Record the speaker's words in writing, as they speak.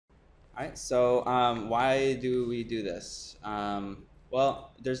All right, so why do we do this?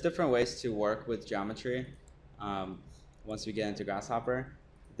 Well, there's different ways to work with geometry um, once we get into Grasshopper.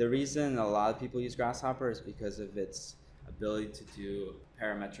 The reason a lot of people use Grasshopper is because of its ability to do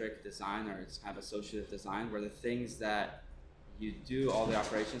parametric design, or its kind of associative design, where the things that you do, all the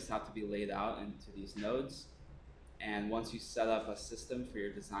operations have to be laid out into these nodes. And once you set up a system for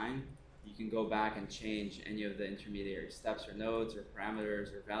your design, you can go back and change any of the intermediary steps or nodes or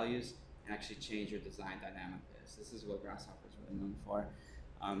parameters or values and actually change your design dynamically. So this is what Grasshopper is really known for.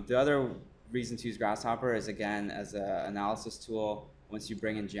 The other reason to use Grasshopper is, again, as an analysis tool. Once you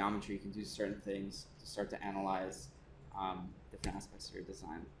bring in geometry, you can do certain things to start to analyze different aspects of your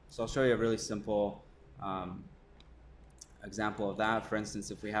design. So I'll show you a really simple example of that. For instance,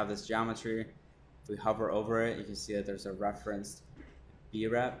 if we have this geometry, if we hover over it, you can see that there's a referenced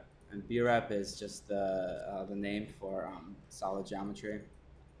brep, and brep is just the name for solid geometry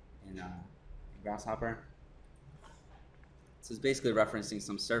in Grasshopper. So it's basically referencing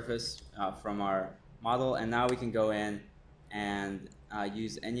some surface from our model, and now we can go in and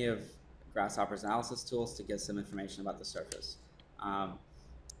use any of Grasshopper's analysis tools to get some information about the surface.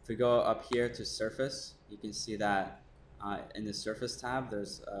 If we go up here to surface, you can see that in the surface tab,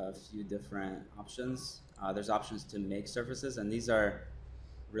 there's a few different options. There's options to make surfaces, and these are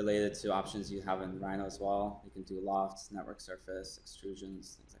related to options you have in Rhino as well. You can do lofts, network surface,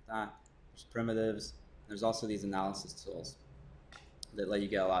 extrusions, things like that. There's primitives. There's also these analysis tools that let you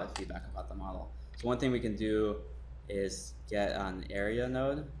get a lot of feedback about the model. So one thing we can do is get an area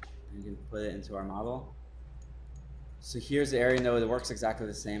node, and you can put it into our model. So here's the area node. It works exactly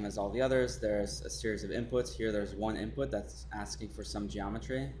the same as all the others. There's a series of inputs. Here there's one input that's asking for some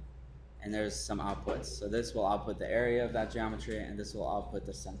geometry, and there's some outputs. So this will output the area of that geometry, and this will output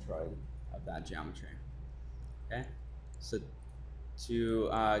the centroid of that geometry. Okay? So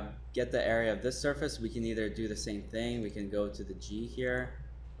to get the area of this surface, we can either do the same thing. We can go to the G here,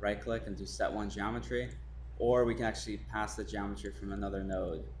 right-click, and do set one geometry, or we can actually pass the geometry from another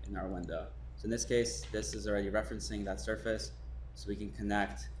node in our window. So in this case, this is already referencing that surface, so we can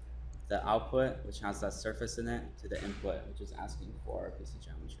connect the output, which has that surface in it, to the input, which is asking for a piece of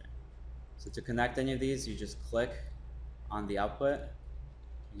geometry. So to connect any of these, you just click on the output.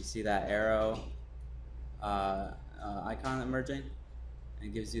 You see that arrow icon emerging, and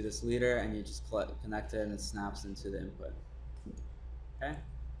it gives you this leader, and you just connect it, and it snaps into the input. Okay?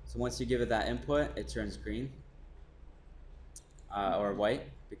 So once you give it that input, it turns green or white,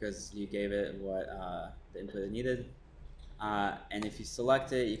 because you gave it what the input it needed. And if you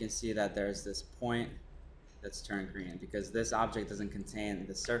select it, you can see that there's this point that's turned green, because this object doesn't contain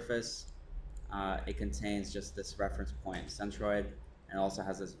the surface. It contains just this reference point, centroid, and also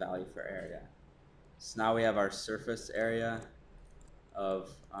has this value for area. So now we have our surface area of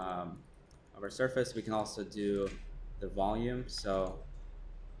our surface. We can also do the volume. So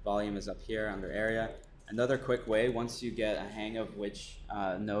volume is up here under area. Another quick way, once you get a hang of which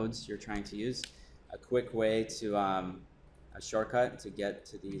nodes you're trying to use, a quick way to, a shortcut to get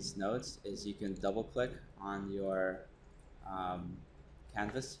to these nodes is you can double click on your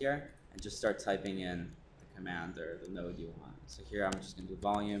canvas here and just start typing in the command or the node you want. So here I'm just going to do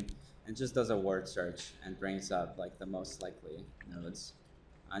volume, and it just does a word search and brings up like the most likely nodes.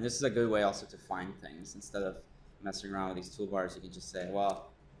 And this is a good way also to find things. Instead of messing around with these toolbars, you can just say,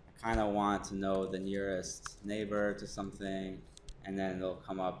 well, kind of want to know the nearest neighbor to something, and then it'll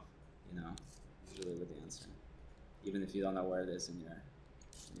come up, usually with the answer, even if you don't know where it is in your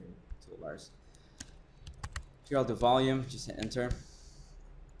toolbars. Here I'll do volume, just hit enter.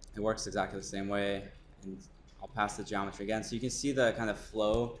 It works exactly the same way, and I'll pass the geometry again. So you can see the kind of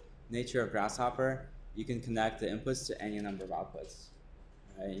flow nature of Grasshopper. You can connect the inputs to any number of outputs.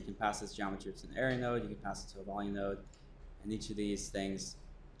 Right? You can pass this geometry to an area node, you can pass it to a volume node, and each of these things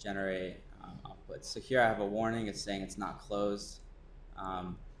generate outputs. So here I have a warning. It's saying it's not closed,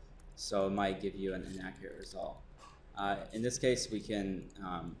 so it might give you an inaccurate result. In this case, we can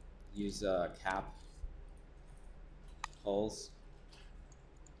use a cap holes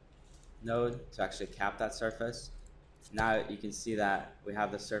node to actually cap that surface. Now you can see that we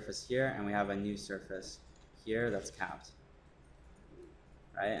have the surface here, and we have a new surface here that's capped.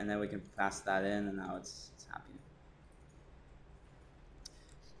 Right? And then we can pass that in, and now it's happy.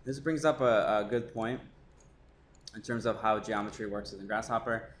 This brings up a good point in terms of how geometry works within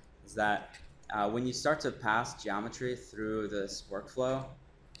Grasshopper, is that when you start to pass geometry through this workflow,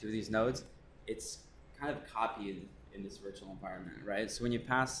 through these nodes, it's kind of copied in this virtual environment, right? So when you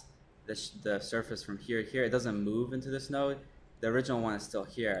pass the surface from here to here, it doesn't move into this node. The original one is still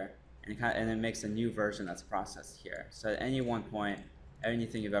here, and it makes a new version that's processed here. So at any one point,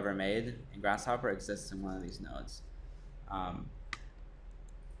 anything you've ever made in Grasshopper exists in one of these nodes.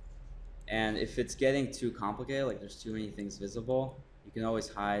 And if it's getting too complicated, like there's too many things visible, you can always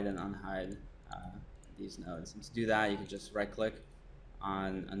hide and unhide these nodes. And to do that, you can just right-click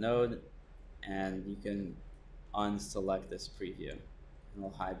on a node, and you can unselect this preview, and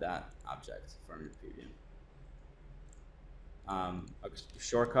it'll hide that object from your preview. A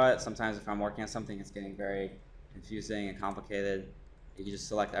shortcut, sometimes if I'm working on something that's getting very confusing and complicated, you can just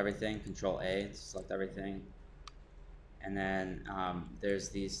select everything, Control A to select everything. And then there's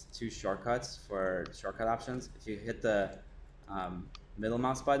these two shortcuts for shortcut options. If you hit the middle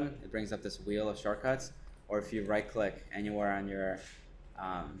mouse button, it brings up this wheel of shortcuts. Or if you right-click anywhere on your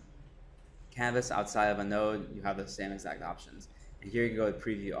canvas outside of a node, you have the same exact options. And here you can go with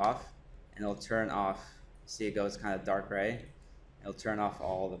preview off, and it'll turn off. See, it goes kind of dark gray. It'll turn off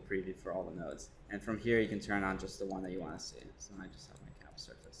all the preview for all the nodes. And from here, you can turn on just the one that you want to see. So I just have my cap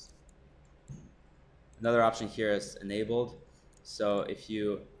surface. Another option here is enabled. So if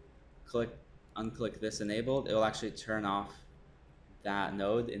you unclick this enabled, it will actually turn off that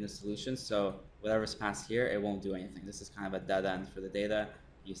node in the solution. So whatever's passed here, it won't do anything. This is kind of a dead end for the data.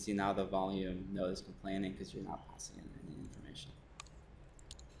 You see now the volume node is complaining because you're not passing in any information.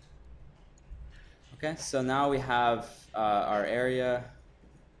 Okay, so now we have our area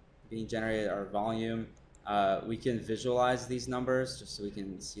being generated, our volume. We can visualize these numbers just so we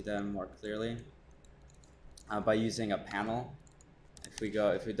can see them more clearly by using a panel. If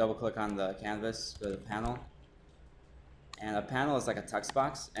we double click on the canvas, go to panel. And a panel is like a text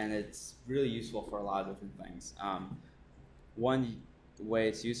box, and it's really useful for a lot of different things. One way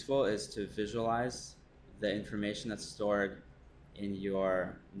it's useful is to visualize the information that's stored in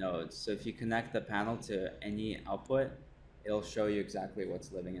your nodes. So if you connect the panel to any output, it'll show you exactly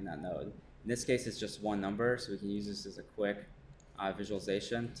what's living in that node. In this case, it's just one number, so we can use this as a quick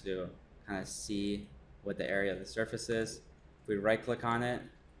visualization to kind of see what the area of the surface is. If we right-click on it,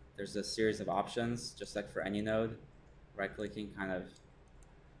 there's a series of options, just like for any node. Right-clicking kind of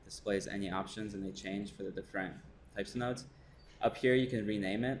displays any options, and they change for the different types of nodes. Up here, you can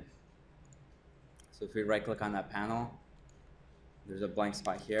rename it. So if we right-click on that panel, there's a blank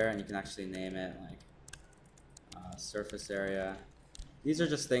spot here, and you can actually name it like surface area. These are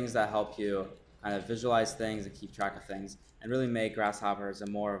just things that help you kind of visualize things and keep track of things, and really make Grasshopper as a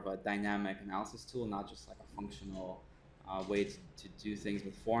more of a dynamic analysis tool, not just like a functional way to do things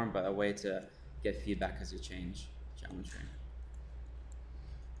with form, but a way to get feedback as you change geometry.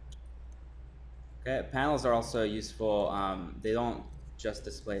 Okay, panels are also useful. They don't just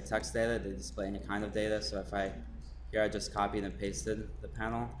display text data, they display any kind of data. So if here I just copied and pasted the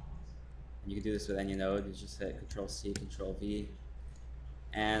panel. And you can do this with any node. You just hit Control-C, Control-V.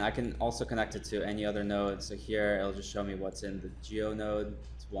 And I can also connect it to any other node. So here it'll just show me what's in the geo node.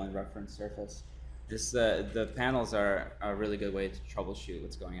 It's one reference surface. The panels are a really good way to troubleshoot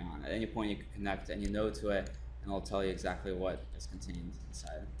what's going on. At any point you can connect any node to it, and it'll tell you exactly what is contained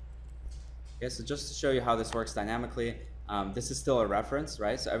inside. Okay, so just to show you how this works dynamically, this is still a reference,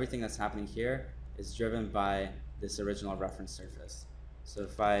 right? So everything that's happening here is driven by this original reference surface. So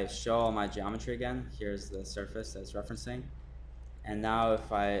if I show all my geometry again, here's the surface that's referencing. And now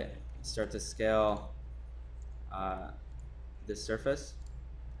if I start to scale this surface,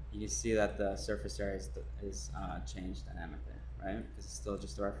 you can see that the surface area is changed dynamically, right? Because it's still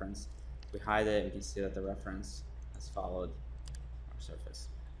just a reference. If we hide it, we can see that the reference has followed our surface.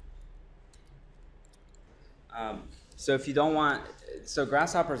 So if you don't want, so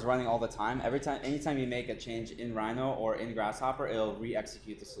Grasshopper is running all the time. Anytime you make a change in Rhino or in Grasshopper, it'll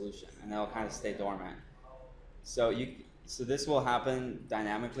re-execute the solution, and it'll kind of stay dormant. So this will happen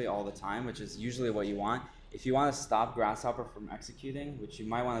dynamically all the time, which is usually what you want. If you want to stop Grasshopper from executing, which you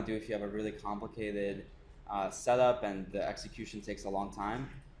might want to do if you have a really complicated setup and the execution takes a long time,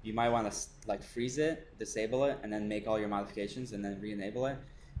 you might want to like freeze it, disable it, and then make all your modifications and then re-enable it.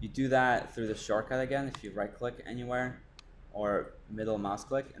 You do that through the shortcut again if you right-click anywhere or middle mouse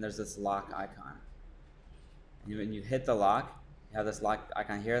click, and there's this lock icon. And when you hit the lock, you have this lock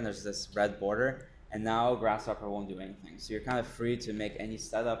icon here, and there's this red border, and now Grasshopper won't do anything. So you're kind of free to make any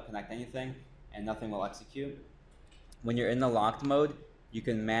setup, connect anything, and nothing will execute. When you're in the locked mode, you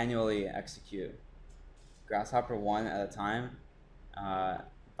can manually execute Grasshopper one at a time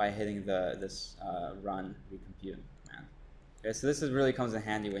by hitting this run recompute command. Okay, so this really comes in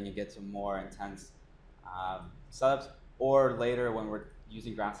handy when you get to more intense setups, or later when we're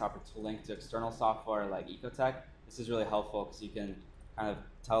using Grasshopper to link to external software like Ecotech. This is really helpful because you can kind of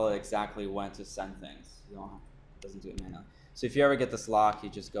tell it exactly when to send things. It doesn't do it manually. So if you ever get this lock, you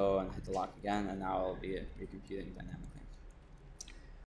just go and hit the lock again, and now it'll be recomputing dynamically.